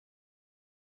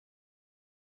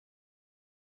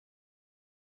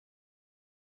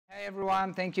Hey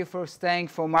everyone, thank you for staying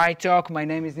for my talk. My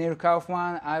name is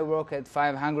Kaufman. I work at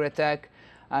 500 Tech.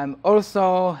 I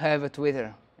also have a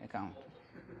Twitter account.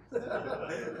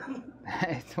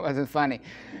 It wasn't funny.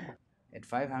 At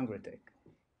 500 Tech,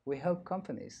 we help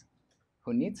companies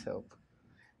who need help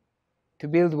to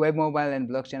build web, mobile, and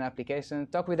blockchain applications.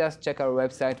 Talk with us, check our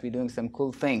website. We're doing some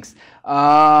cool things.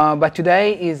 But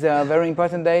today is a very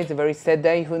important day. It's a very sad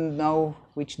day. Who knows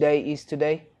which day is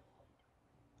today?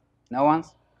 No one?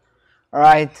 All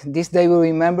right, this day we'll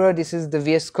remember. This is the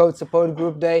VS Code support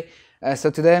group day. So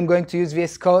today I'm going to use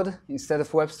VS Code instead of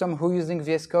WebStorm. Who using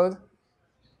VS Code?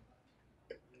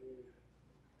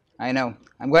 I know.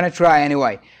 I'm going to try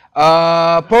anyway.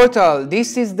 Portal.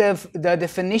 This is the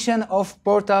definition of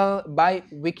portal by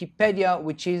Wikipedia,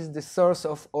 which is the source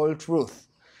of all truth.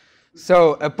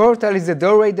 So a portal is a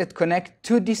doorway that connects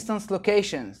two distant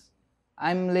locations.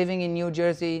 I'm living in New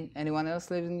Jersey. Anyone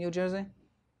else lives in New Jersey?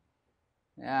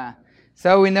 Yeah.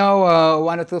 So we know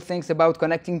one or two things about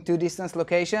connecting two distance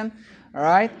location, all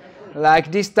right?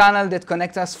 Like this tunnel that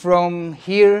connects us from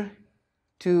here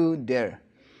to there,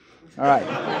 all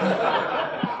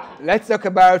right? Let's talk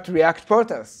about React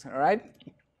portals, all right?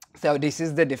 So this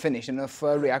is the definition of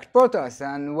React portals,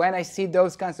 and when I see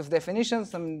those kinds of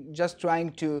definitions, I'm just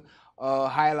trying to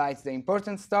highlight the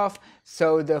important stuff.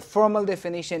 So the formal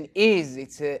definition is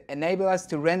it enables us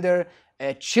to render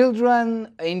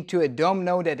children into a DOM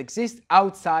node that exists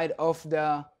outside of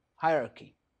the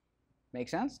hierarchy. Make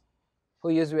sense?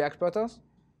 Who use React portals?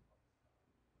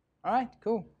 All right,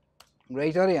 cool.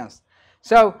 Great audience.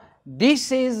 So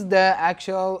this is the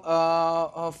actual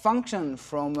function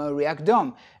from React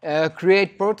DOM.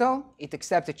 Create portal. It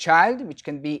accepts a child, which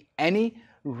can be any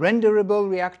renderable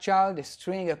React child, a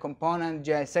string, a component,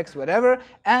 JSX, whatever,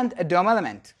 and a DOM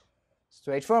element.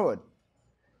 Straightforward.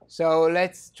 So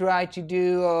let's try to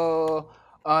do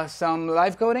some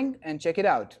live coding and check it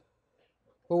out.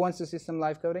 Who wants to see some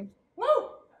live coding? Woo!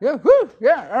 Yeah, woo!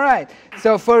 Yeah, all right.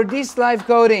 So for this live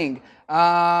coding,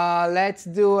 let's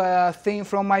do a theme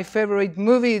from my favorite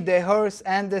movie, The Horse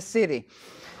and the City.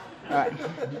 All right.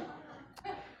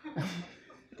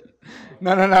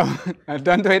 No.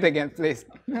 Don't do it again, please.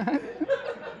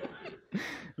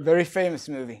 Very famous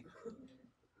movie.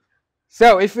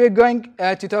 So if we're going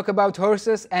to talk about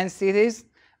horses and cities,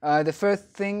 the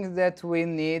first thing that we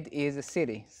need is a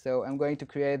city. So I'm going to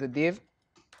create a div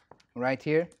right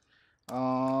here.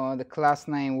 The class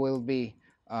name will be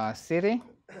city.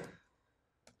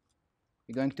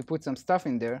 We're going to put some stuff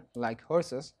in there, like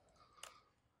horses.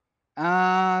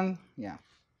 And yeah.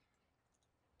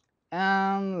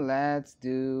 And let's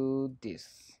do this.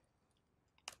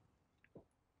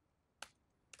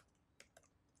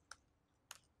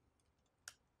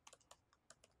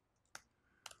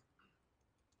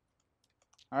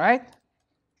 All right,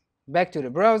 back to the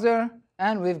browser,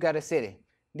 and we've got a city.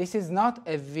 This is not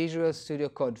a Visual Studio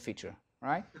Code feature,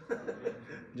 right?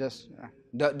 Just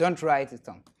don't write it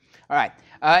on. All right,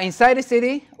 inside the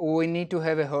city, we need to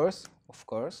have a horse, of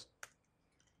course.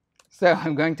 So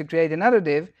I'm going to create another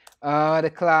div.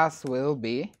 The class will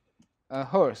be a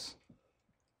horse.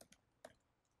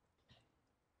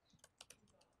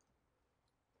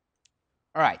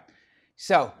 All right,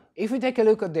 so if we take a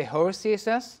look at the horse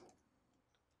CSS,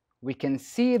 we can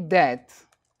see that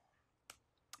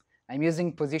I'm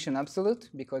using position absolute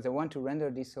because I want to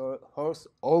render this horse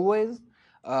always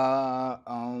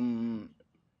on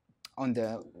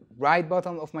the right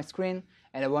bottom of my screen,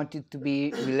 and I want it to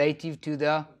be relative to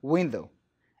the window.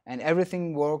 And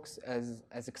everything works as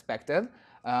expected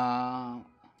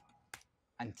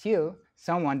until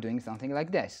someone doing something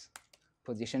like this,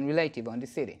 position relative on the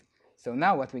city. So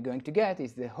now what we're going to get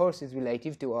is the horse is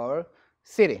relative to our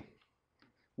city,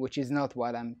 which is not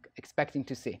what I'm expecting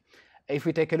to see. If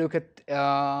we take a look at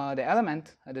the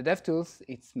element, the DevTools,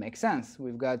 it makes sense.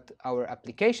 We've got our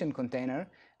application container,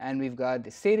 and we've got the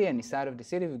city, and inside of the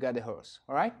city, we've got the horse.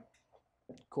 All right?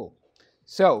 Cool.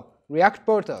 So React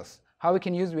portals. How we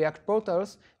can use React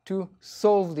portals to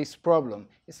solve this problem.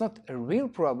 It's not a real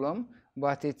problem,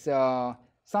 but it's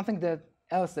something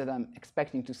else that I'm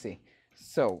expecting to see.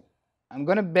 So I'm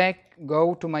going to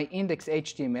go to my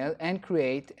index.html and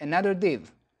create another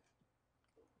div.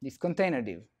 This container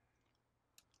div.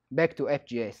 Back to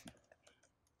FJS.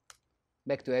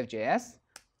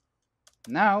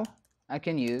 Now I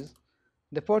can use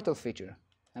the portal feature.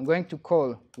 I'm going to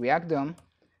call React DOM,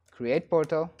 create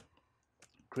portal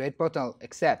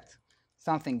accept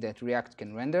something that React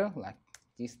can render, like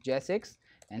this JSX.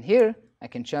 And here I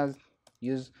can just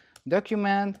use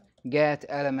document get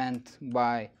element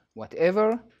by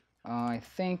whatever. I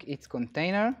think it's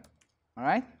container. All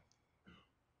right.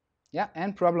 Yeah,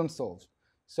 and problem solved.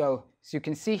 So as you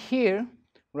can see here,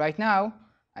 right now,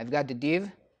 I've got the div,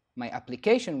 my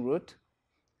application root,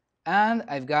 and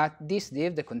I've got this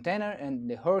div, the container, and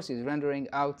the horse is rendering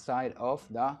outside of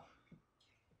the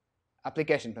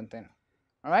application container.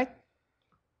 All right?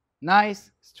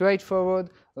 Nice, straightforward,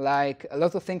 like a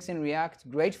lot of things in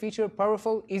React. Great feature,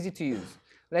 powerful, easy to use.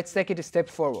 Let's take it a step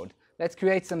forward. Let's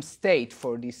create some state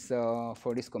for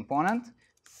this component.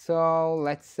 So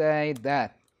let's say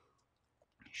that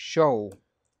show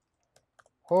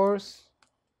horse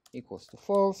equals to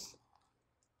false.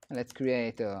 And let's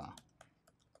create a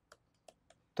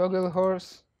toggle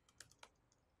horse.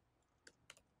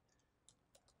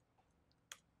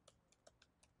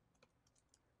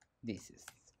 This is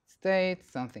state,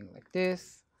 something like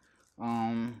this.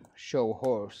 Show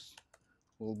horse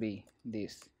will be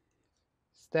this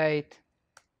state.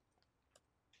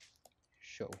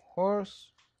 Show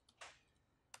horse.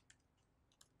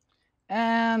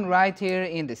 And right here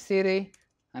in the city,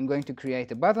 I'm going to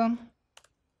create a button.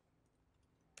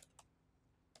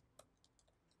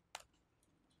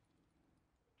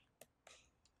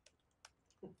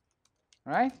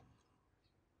 All right?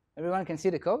 Everyone can see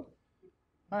the code?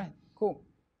 All right, cool.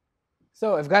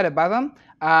 So I've got a button.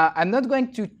 I'm not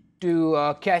going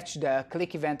to catch the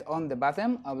click event on the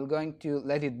button. I'm going to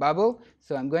let it bubble.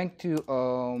 So I'm going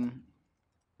to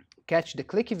catch the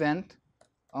click event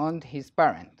on his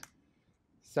parent.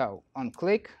 So on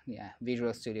click, yeah,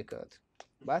 Visual Studio Code.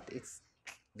 But it's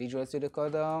Visual Studio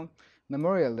Code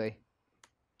Memorial Day.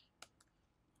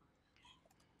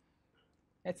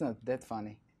 It's not that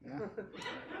funny. Yeah.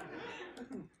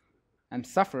 I'm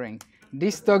suffering.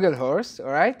 This toggle horse,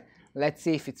 all right? Let's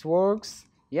see if it works.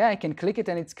 Yeah, I can click it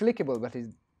and it's clickable, but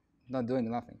it's not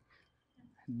doing nothing.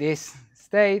 This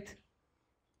state,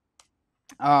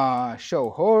 show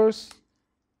horse,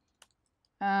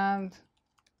 and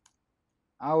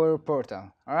our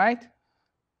portal, all right?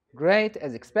 Great,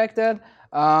 as expected.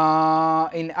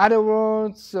 In other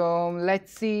words,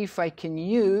 let's see if I can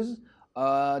use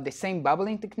the same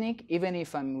bubbling technique, even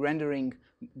if I'm rendering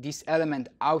this element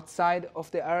outside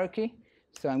of the hierarchy.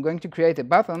 So I'm going to create a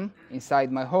button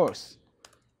inside my horse.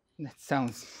 That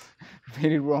sounds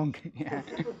really wrong. Yeah.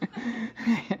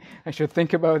 I should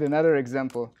think about another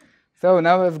example. So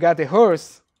now I've got a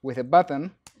horse with a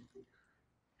button,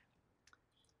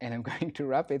 and I'm going to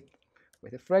wrap it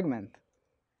with a fragment.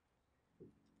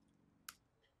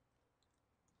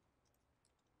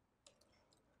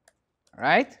 All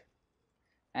right?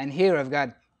 And here I've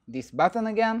got this button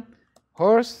again,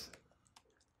 horse,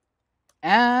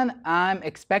 and I'm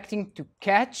expecting to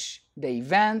catch the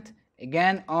event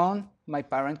again on my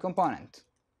parent component.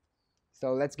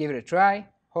 So let's give it a try.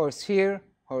 Horse here,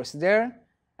 horse there,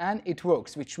 and it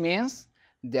works, which means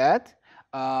that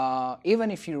even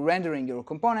if you're rendering your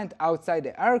component outside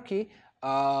the hierarchy,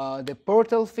 the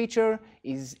portal feature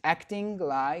is acting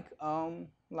like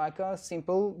a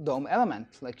simple DOM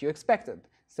element, like you expected.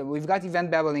 So we've got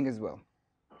event babbling as well.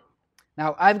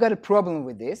 Now, I've got a problem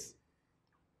with this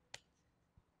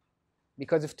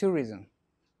because of two reasons.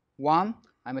 One,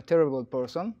 I'm a terrible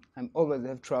person. I always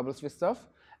have troubles with stuff.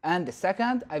 And the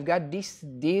second, I've got this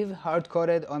div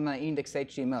hard-coded on my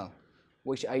index.html,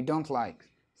 which I don't like.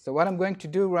 So what I'm going to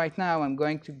do right now, I'm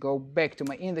going to go back to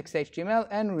my index.html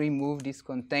and remove this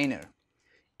container.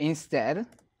 Instead,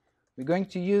 we're going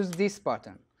to use this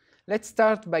pattern. Let's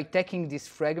start by taking this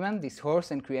fragment, this horse,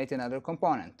 and create another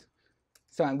component.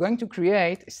 So I'm going to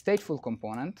create a stateful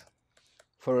component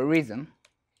for a reason.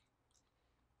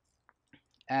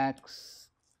 Extends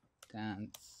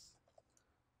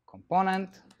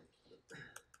component.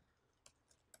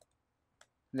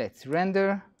 Let's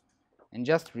render and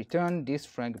just return this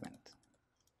fragment.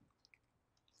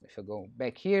 So if I go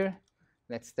back here,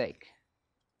 let's take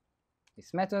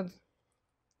this method,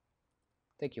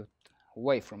 take it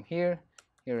away from here.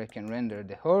 Here I can render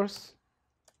the horse,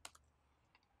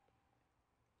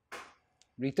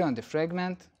 return the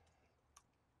fragment,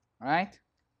 all right,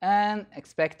 and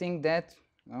expecting that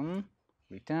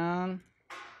return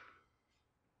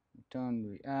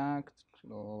React.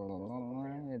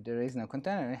 There is no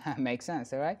container. Makes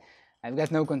sense, all right? I've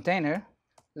got no container.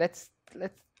 Let's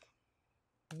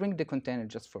bring the container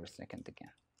just for a second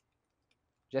again,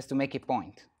 just to make a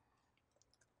point.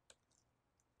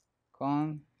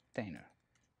 Container,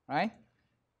 right?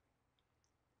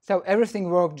 So everything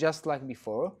worked just like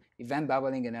before, event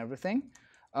babbling and everything.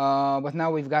 But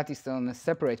now we've got this on a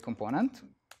separate component.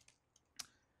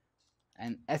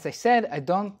 And as I said, I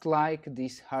don't like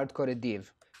this hard-coded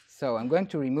div. So I'm going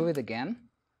to remove it again.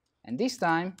 And this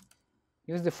time,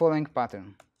 use the following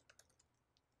pattern.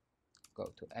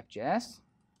 Go to app.js.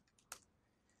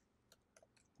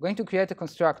 I'm going to create a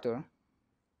constructor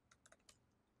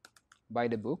by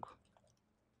the book.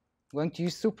 I'm going to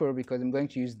use super because I'm going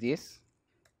to use this.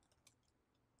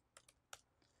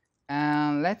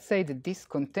 And let's say that this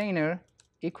container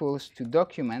equals to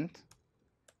document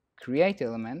create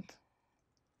element.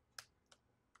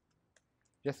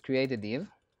 Just create a div.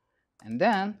 And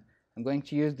then I'm going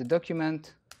to use the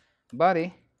document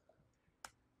body,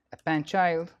 append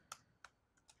child,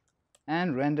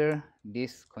 and render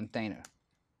this container.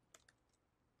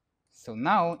 So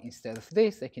now, instead of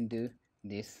this, I can do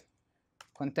this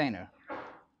container.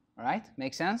 All right?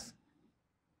 Make sense?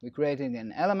 We created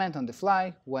an element on the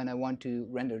fly when I want to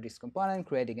render this component,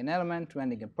 creating an element,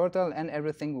 rendering a portal, and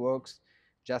everything works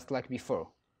just like before.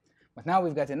 But now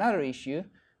we've got another issue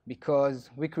because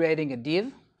we're creating a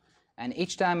div, and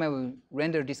each time I will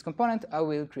render this component, I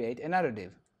will create another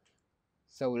div.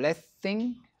 So last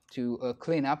thing to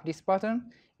clean up this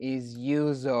pattern is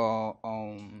use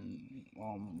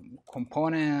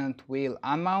component will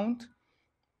unmount.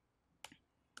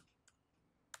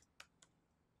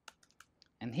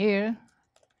 And here,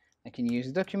 I can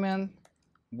use document,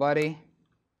 body,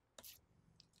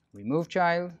 remove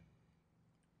child,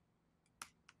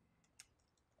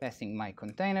 passing my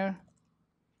container,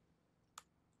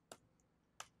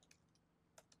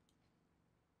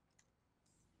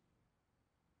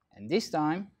 and this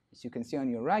time, as you can see on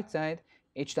your right side,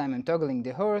 each time I'm toggling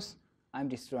the horse, I'm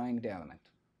destroying the element.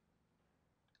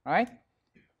 All right?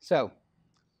 So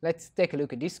let's take a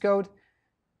look at this code.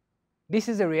 This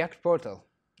is a React portal.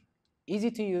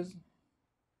 Easy to use,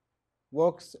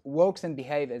 works and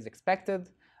behave as expected,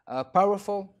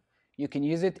 powerful. You can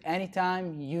use it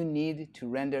anytime you need to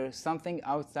render something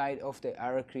outside of the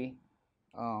hierarchy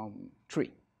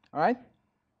tree. All right?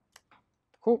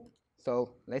 Cool. So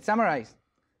let's summarize.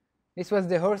 This was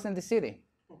the horse and the city.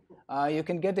 You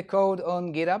can get the code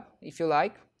on GitHub if you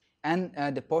like, and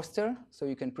the poster, so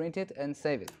you can print it and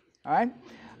save it. All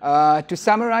right? To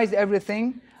summarize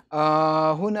everything,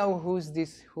 who knows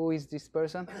who is this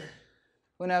person?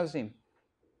 Who knows him?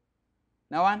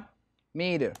 No one?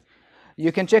 Me either.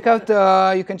 You can check out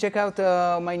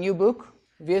my new book,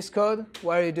 VS Code.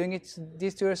 Why are you doing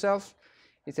this to yourself?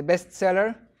 It's a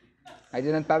bestseller. I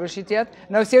didn't publish it yet.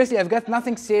 No, seriously, I've got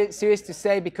nothing serious to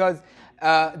say because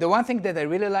the one thing that I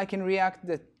really like in React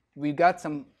that we got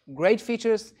some great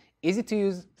features, easy to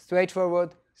use,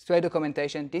 straightforward, straight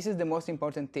documentation. This is the most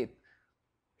important tip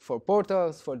for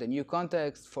portals, for the new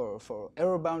context, for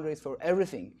error boundaries, for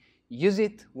everything. Use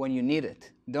it when you need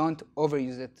it. Don't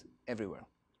overuse it everywhere.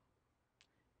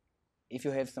 If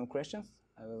you have some questions,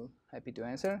 I will be happy to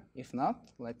answer. If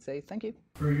not, let's say thank you.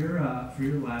 For your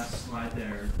last slide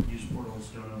there, use portals,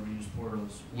 don't overuse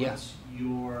portals. What's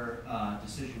your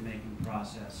decision-making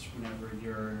process whenever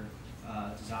you're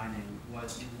designing?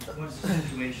 What's the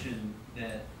situation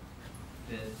that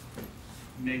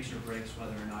makes or breaks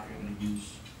whether or not you're going to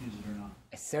use it or not?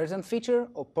 A certain feature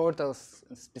or portals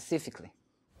specifically?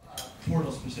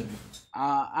 Portal specific.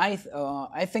 I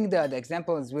think that the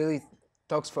example is really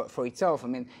talks for itself. I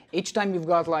mean, each time you've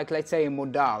got, like, let's say a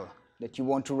modal that you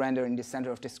want to render in the center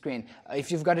of the screen,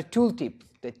 if you've got a tooltip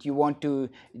that you want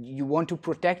to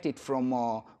protect it from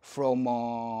a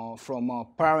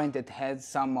parent that has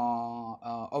some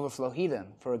overflow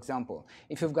hidden, for example.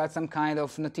 If you've got some kind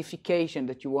of notification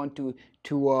that you want to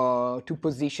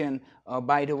position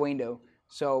by the window.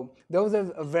 So those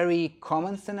are very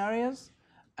common scenarios,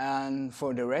 and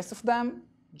for the rest of them,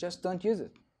 just don't use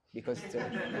it because it's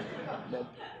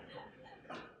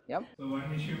yep. So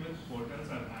one issue with portals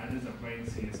I've had is applying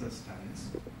CSS styles.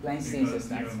 Applying CSS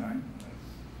styles, right?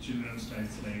 Children's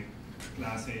styles like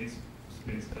class A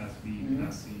space class B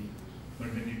class C. But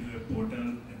when you do a portal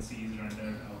and C is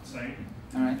rendered outside,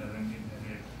 it doesn't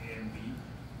inherit A and B.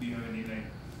 Do you have any, like,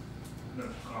 the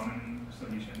common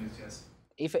solution is just...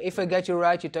 If I get you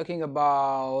right, you're talking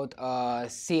about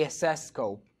CSS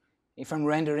scope. If I'm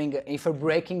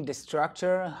breaking the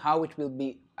structure, how my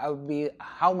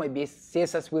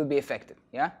CSS will be affected.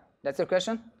 Yeah, that's your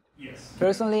question. Yes.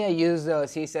 Personally, I use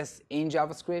CSS in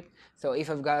JavaScript. So if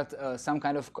I've got some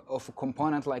kind of a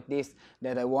component like this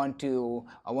that I want to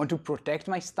protect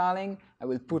my styling, I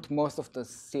will put most of the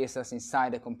CSS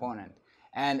inside the component.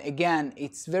 And again,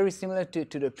 it's very similar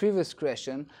to the previous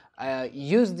question.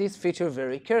 Use this feature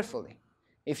very carefully.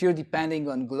 If you're depending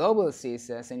on global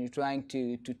CSS and you're trying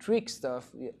to trick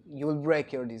stuff, you will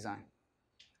break your design.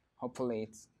 Hopefully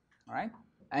it's all right.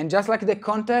 And just like the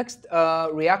context,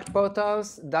 React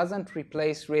portals doesn't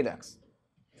replace Redux.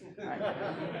 Right?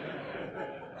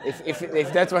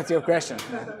 if that's what's your question.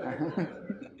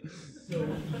 So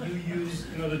you use,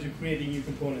 in order to create new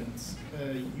components,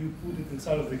 you put it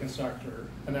inside of the constructor,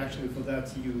 and actually for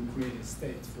that you create a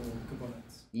state for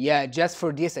components. Yeah, just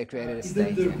for this I created a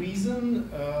state. Is that the reason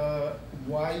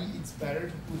why it's better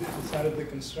to put it inside of the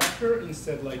constructor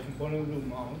instead like component will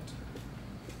mount?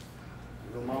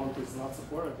 Will mount is not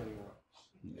supported anymore.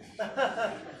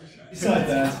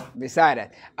 Beside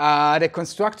that, the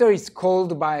constructor is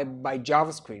called by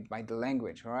JavaScript, by the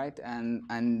language, right? And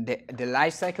the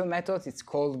lifecycle method is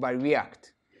called by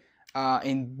React.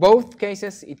 In both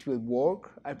cases, it will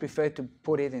work. I prefer to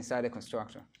put it inside the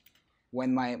constructor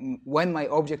when my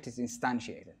object is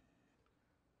instantiated.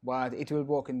 But it will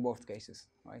work in both cases,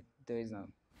 right? There is no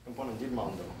Component did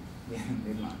mount though. Yeah,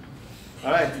 did mount.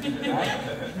 All right.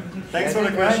 Thanks for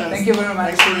the questions. Thank you very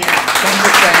much. Thanks for the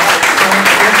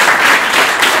Thank you.